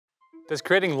Does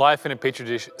creating life in a petri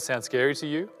dish sound scary to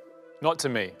you? Not to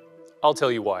me. I'll tell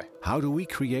you why. How do we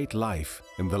create life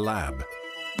in the lab?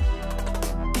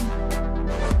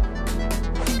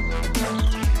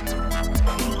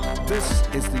 This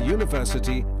is the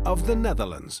University of the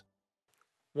Netherlands.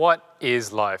 What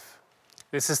is life?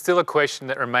 This is still a question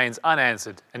that remains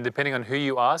unanswered, and depending on who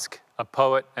you ask, a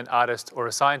poet, an artist, or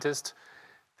a scientist,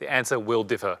 the answer will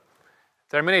differ.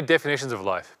 There are many definitions of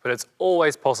life, but it's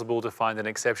always possible to find an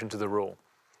exception to the rule.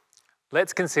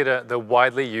 Let's consider the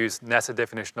widely used NASA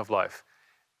definition of life,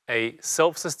 a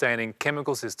self-sustaining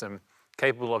chemical system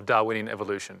capable of Darwinian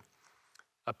evolution,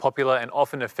 a popular and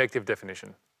often effective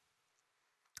definition.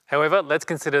 However, let's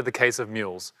consider the case of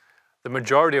mules, the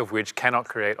majority of which cannot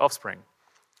create offspring.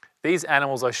 These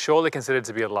animals are surely considered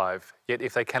to be alive, yet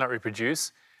if they cannot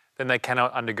reproduce, then they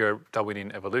cannot undergo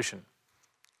Darwinian evolution.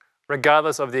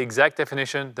 Regardless of the exact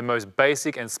definition, the most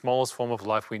basic and smallest form of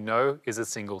life we know is a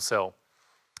single cell.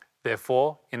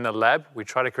 Therefore, in the lab, we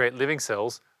try to create living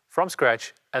cells from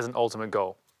scratch as an ultimate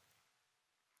goal.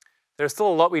 There's still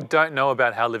a lot we don't know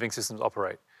about how living systems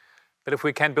operate, but if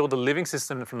we can build a living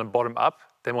system from the bottom up,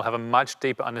 then we'll have a much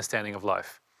deeper understanding of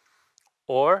life.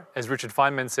 Or, as Richard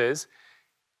Feynman says,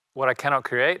 what I cannot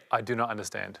create, I do not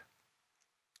understand.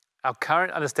 Our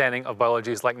current understanding of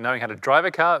biology is like knowing how to drive a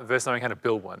car versus knowing how to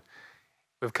build one.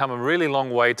 We've come a really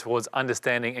long way towards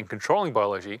understanding and controlling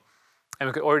biology, and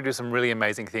we could already do some really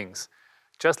amazing things.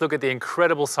 Just look at the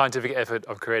incredible scientific effort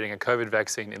of creating a COVID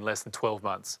vaccine in less than 12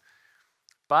 months.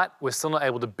 But we're still not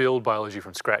able to build biology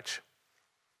from scratch.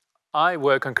 I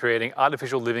work on creating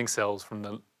artificial living cells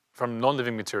from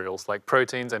non-living materials like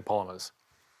proteins and polymers.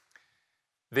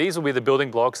 These will be the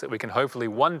building blocks that we can hopefully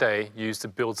one day use to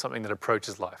build something that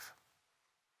approaches life.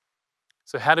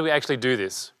 So how do we actually do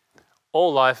this?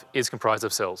 All life is comprised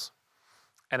of cells.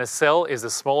 And a cell is the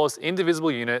smallest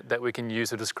indivisible unit that we can use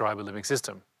to describe a living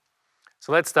system.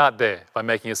 So let's start there by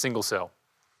making a single cell.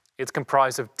 It's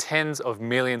comprised of tens of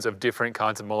millions of different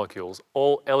kinds of molecules,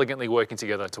 all elegantly working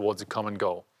together towards a common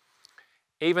goal.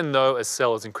 Even though a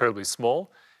cell is incredibly small,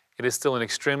 it is still an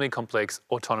extremely complex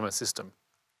autonomous system.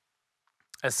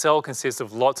 A cell consists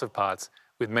of lots of parts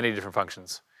with many different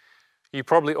functions. You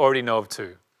probably already know of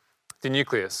two. The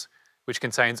nucleus, which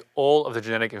contains all of the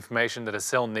genetic information that a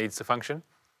cell needs to function,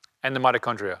 and the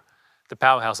mitochondria, the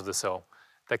powerhouse of the cell,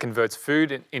 that converts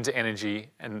food into energy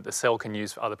and the cell can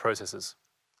use for other processes.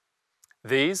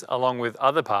 These, along with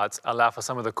other parts, allow for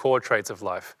some of the core traits of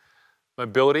life.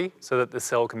 Mobility, so that the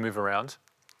cell can move around,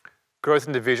 growth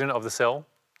and division of the cell,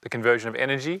 the conversion of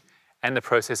energy, and the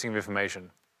processing of information.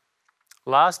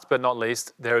 Last but not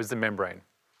least, there is the membrane,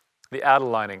 the outer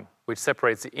lining, which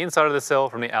separates the inside of the cell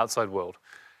from the outside world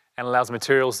and allows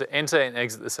materials to enter and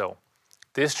exit the cell.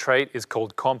 This trait is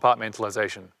called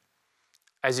compartmentalization.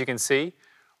 As you can see,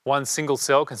 one single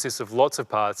cell consists of lots of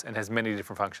parts and has many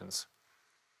different functions.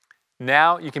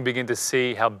 Now you can begin to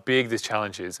see how big this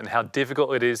challenge is and how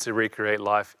difficult it is to recreate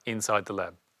life inside the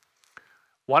lab.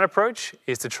 One approach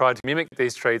is to try to mimic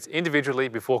these traits individually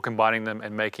before combining them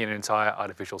and making an entire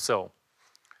artificial cell.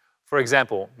 For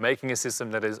example, making a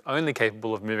system that is only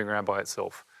capable of moving around by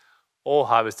itself, or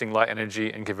harvesting light energy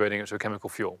and converting it to a chemical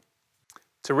fuel.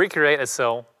 To recreate a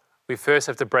cell, we first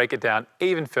have to break it down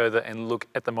even further and look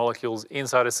at the molecules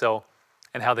inside a cell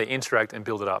and how they interact and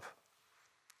build it up.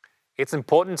 It's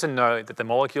important to know that the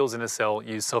molecules in a cell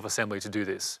use self-assembly to do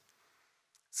this.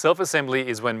 Self-assembly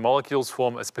is when molecules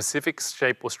form a specific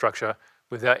shape or structure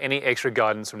without any extra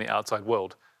guidance from the outside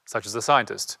world, such as a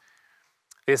scientist.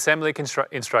 The assembly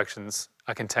instructions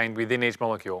are contained within each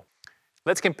molecule.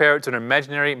 Let's compare it to an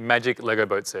imaginary magic Lego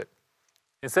boat set.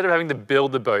 Instead of having to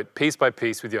build the boat piece by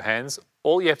piece with your hands,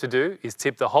 all you have to do is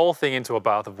tip the whole thing into a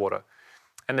bath of water,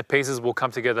 and the pieces will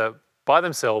come together by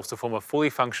themselves to form a fully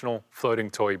functional floating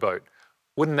toy boat.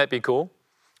 Wouldn't that be cool?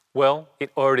 Well,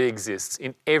 it already exists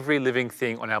in every living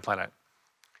thing on our planet.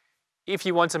 If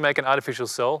you want to make an artificial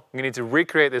cell, you need to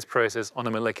recreate this process on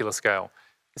a molecular scale.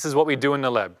 This is what we do in the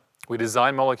lab. We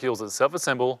design molecules that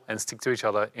self-assemble and stick to each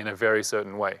other in a very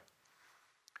certain way.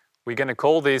 We're going to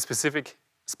call these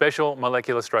special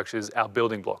molecular structures our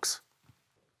building blocks.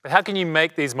 But how can you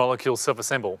make these molecules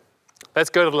self-assemble? Let's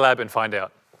go to the lab and find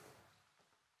out.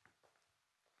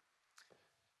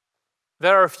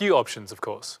 There are a few options, of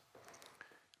course.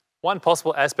 One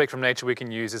possible aspect from nature we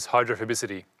can use is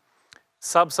hydrophobicity.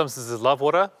 Some substances love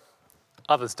water,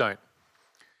 others don't.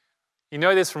 You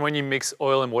know this from when you mix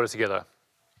oil and water together.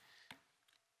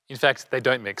 In fact, they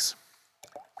don't mix.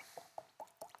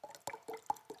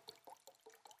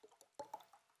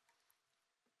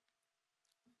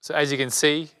 So as you can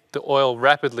see, the oil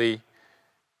rapidly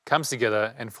comes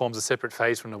together and forms a separate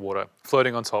phase from the water,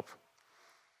 floating on top.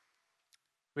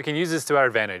 We can use this to our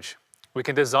advantage. We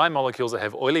can design molecules that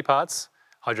have oily parts,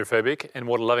 hydrophobic, and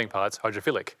water-loving parts,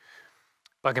 hydrophilic.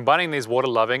 By combining these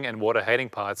water-loving and water-hating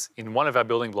parts in one of our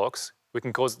building blocks, we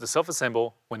can cause it to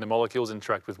self-assemble when the molecules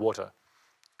interact with water.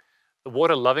 The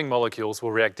water-loving molecules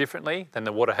will react differently than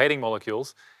the water-hating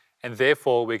molecules, and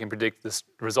therefore we can predict the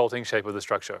resulting shape of the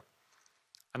structure.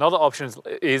 Another option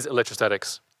is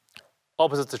electrostatics.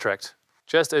 Opposites attract.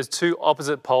 Just as two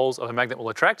opposite poles of a magnet will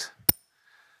attract,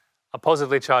 a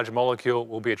positively charged molecule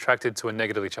will be attracted to a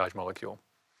negatively charged molecule.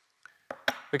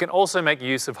 We can also make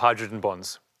use of hydrogen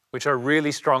bonds, which are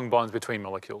really strong bonds between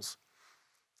molecules.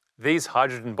 These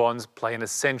hydrogen bonds play an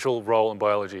essential role in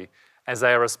biology, as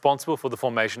they are responsible for the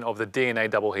formation of the DNA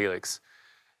double helix,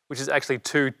 which is actually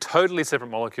two totally separate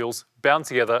molecules bound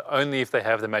together only if they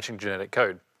have the matching genetic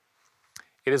code.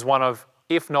 It is one of,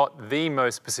 if not the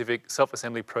most specific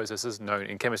self-assembly processes known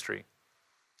in chemistry.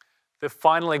 The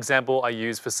final example I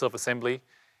use for self-assembly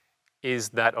is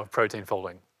that of protein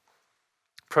folding.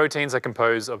 Proteins are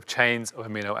composed of chains of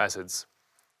amino acids.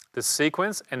 The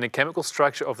sequence and the chemical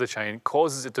structure of the chain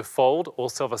causes it to fold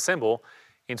or self-assemble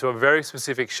into a very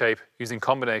specific shape using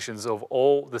combinations of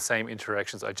all the same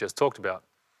interactions I just talked about.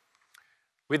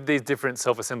 With these different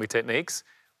self-assembly techniques,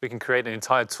 we can create an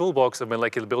entire toolbox of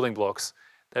molecular building blocks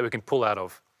that we can pull out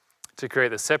of to create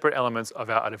the separate elements of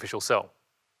our artificial cell.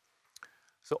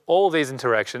 So all these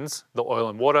interactions, the oil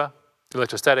and water, the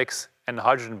electrostatics, and the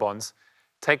hydrogen bonds,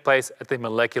 take place at the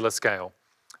molecular scale.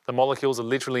 The molecules are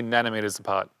literally nanometers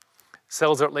apart.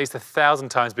 Cells are at least 1,000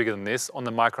 times bigger than this on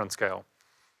the micron scale.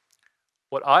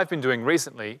 What I've been doing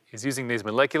recently is using these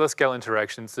molecular scale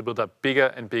interactions to build up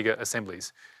bigger and bigger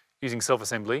assemblies, using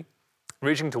self-assembly,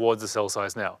 reaching towards the cell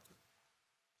size now.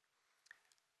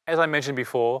 As I mentioned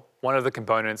before, one of the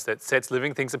components that sets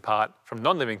living things apart from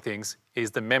non-living things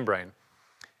is the membrane.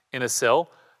 In a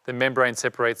cell, the membrane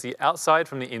separates the outside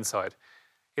from the inside.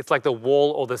 It's like the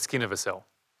wall or the skin of a cell.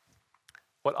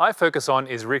 What I focus on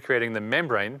is recreating the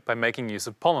membrane by making use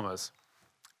of polymers.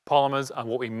 Polymers are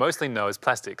what we mostly know as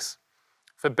plastics.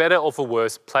 For better or for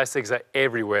worse, plastics are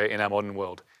everywhere in our modern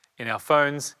world. In our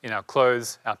phones, in our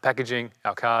clothes, our packaging,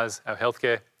 our cars, our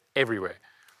healthcare, everywhere.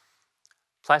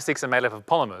 Plastics are made up of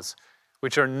polymers,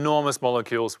 which are enormous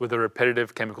molecules with a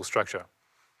repetitive chemical structure.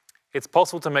 It's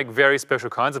possible to make very special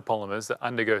kinds of polymers that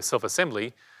undergo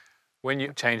self-assembly when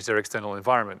you change their external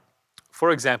environment.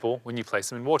 For example, when you place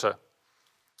them in water.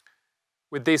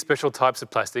 With these special types of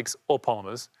plastics or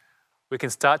polymers, we can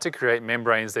start to create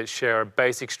membranes that share a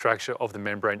basic structure of the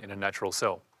membrane in a natural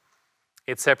cell.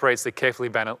 It separates the carefully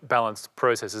balanced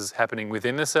processes happening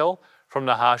within the cell from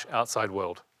the harsh outside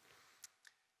world.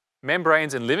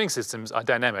 Membranes in living systems are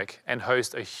dynamic and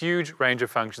host a huge range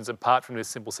of functions apart from this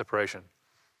simple separation.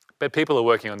 But people are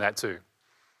working on that too.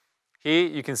 Here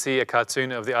you can see a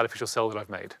cartoon of the artificial cell that I've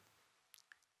made.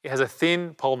 It has a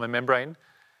thin polymer membrane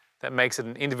that makes it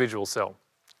an individual cell.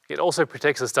 It also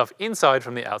protects the stuff inside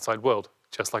from the outside world,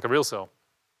 just like a real cell.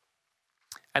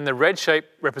 And the red shape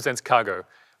represents cargo.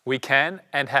 We can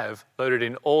and have loaded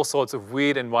in all sorts of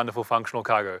weird and wonderful functional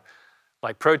cargo,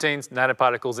 like proteins,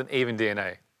 nanoparticles, and even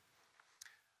DNA.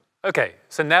 Okay,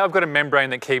 so now I've got a membrane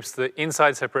that keeps the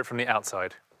inside separate from the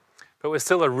outside, but we're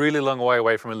still a really long way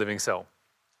away from a living cell.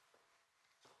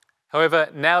 However,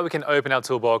 now we can open our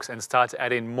toolbox and start to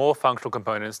add in more functional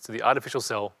components to the artificial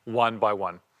cell one by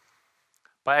one.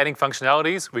 By adding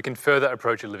functionalities, we can further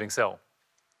approach a living cell.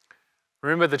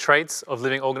 Remember the traits of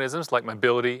living organisms like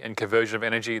mobility and conversion of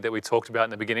energy that we talked about in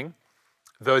the beginning?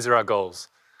 Those are our goals.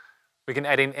 We can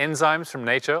add in enzymes from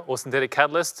nature or synthetic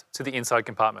catalysts to the inside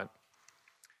compartment.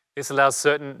 This allows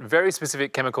certain very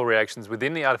specific chemical reactions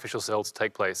within the artificial cell to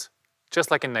take place,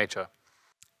 just like in nature.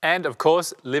 And of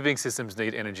course, living systems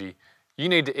need energy. You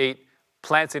need to eat,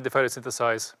 plants need to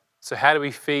photosynthesize. So how do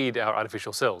we feed our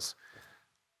artificial cells?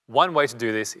 One way to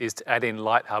do this is to add in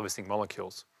light harvesting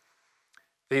molecules.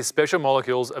 These special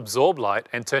molecules absorb light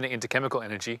and turn it into chemical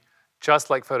energy, just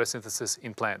like photosynthesis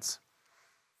in plants.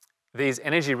 These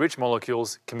energy-rich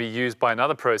molecules can be used by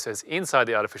another process inside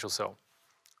the artificial cell.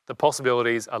 The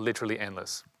possibilities are literally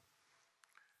endless.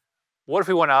 What if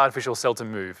we want our artificial cell to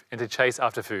move and to chase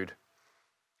after food?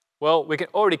 Well, we can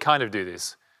already kind of do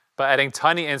this by adding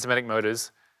tiny enzymatic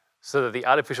motors so that the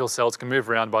artificial cells can move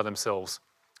around by themselves,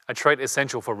 a trait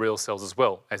essential for real cells as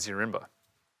well, as you remember.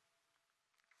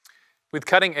 With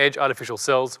cutting-edge artificial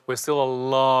cells, we're still a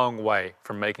long way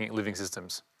from making living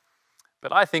systems.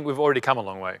 But I think we've already come a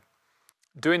long way.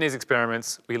 Doing these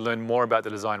experiments, we learn more about the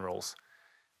design rules.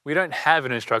 We don't have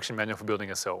an instruction manual for building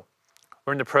a cell.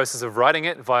 We're in the process of writing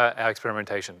it via our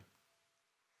experimentation.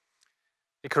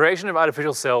 The creation of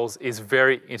artificial cells is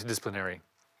very interdisciplinary.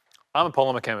 I'm a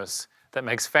polymer chemist, that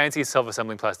makes fancy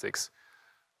self-assembling plastics.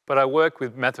 But I work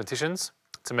with mathematicians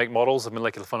to make models of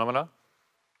molecular phenomena,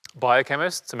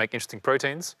 biochemists to make interesting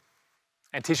proteins,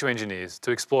 and tissue engineers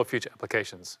to explore future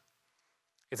applications.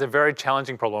 It's a very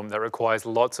challenging problem that requires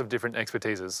lots of different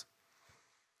expertises.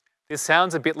 This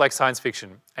sounds a bit like science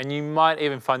fiction, and you might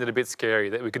even find it a bit scary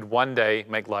that we could one day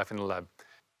make life in the lab.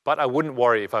 But I wouldn't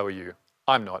worry if I were you.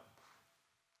 I'm not.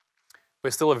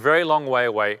 We're still a very long way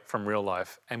away from real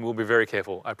life, and we'll be very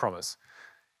careful, I promise.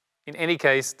 In any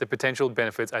case, the potential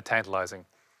benefits are tantalizing,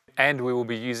 and we will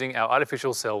be using our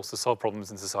artificial cells to solve problems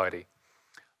in society,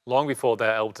 long before they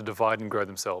are able to divide and grow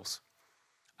themselves.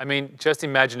 I mean, just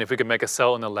imagine if we could make a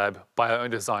cell in the lab by our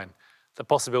own design. The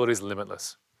possibilities are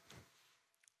limitless.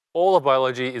 All of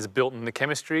biology is built in the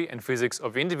chemistry and physics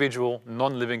of individual,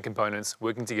 non-living components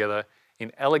working together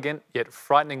in elegant yet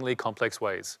frighteningly complex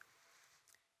ways.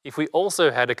 If we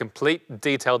also had a complete,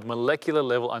 detailed molecular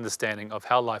level understanding of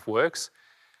how life works,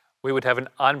 we would have an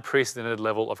unprecedented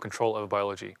level of control over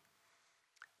biology.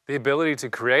 The ability to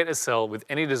create a cell with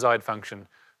any desired function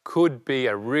could be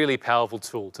a really powerful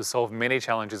tool to solve many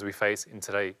challenges we face in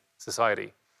today's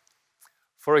society.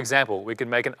 For example, we could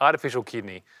make an artificial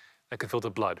kidney that could filter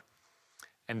blood.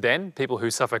 And then people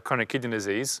who suffer chronic kidney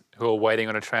disease, who are waiting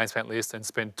on a transplant list and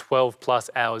spend 12+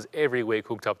 hours every week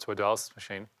hooked up to a dialysis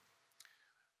machine,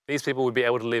 these people would be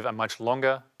able to live a much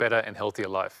longer, better and healthier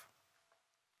life.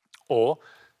 Or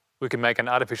we can make an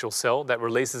artificial cell that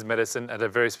releases medicine at a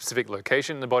very specific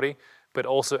location in the body, but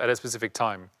also at a specific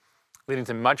time, leading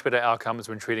to much better outcomes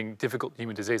when treating difficult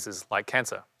human diseases like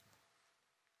cancer.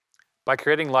 By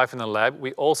creating life in the lab,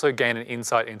 we also gain an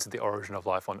insight into the origin of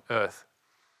life on Earth.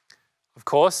 Of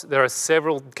course, there are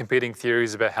several competing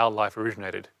theories about how life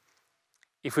originated.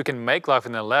 If we can make life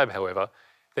in the lab, however,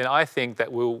 then I think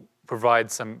that we'll provide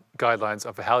some guidelines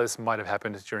of how this might have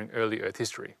happened during early Earth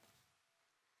history.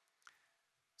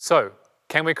 So,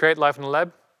 can we create life in the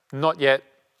lab? Not yet,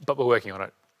 but we're working on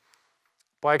it.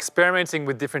 By experimenting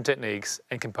with different techniques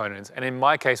and components, and in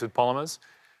my case with polymers,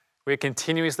 we're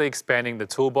continuously expanding the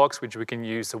toolbox which we can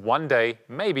use to one day,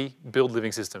 maybe, build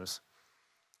living systems.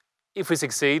 If we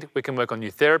succeed, we can work on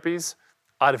new therapies,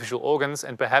 artificial organs,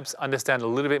 and perhaps understand a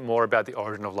little bit more about the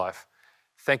origin of life.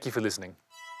 Thank you for listening.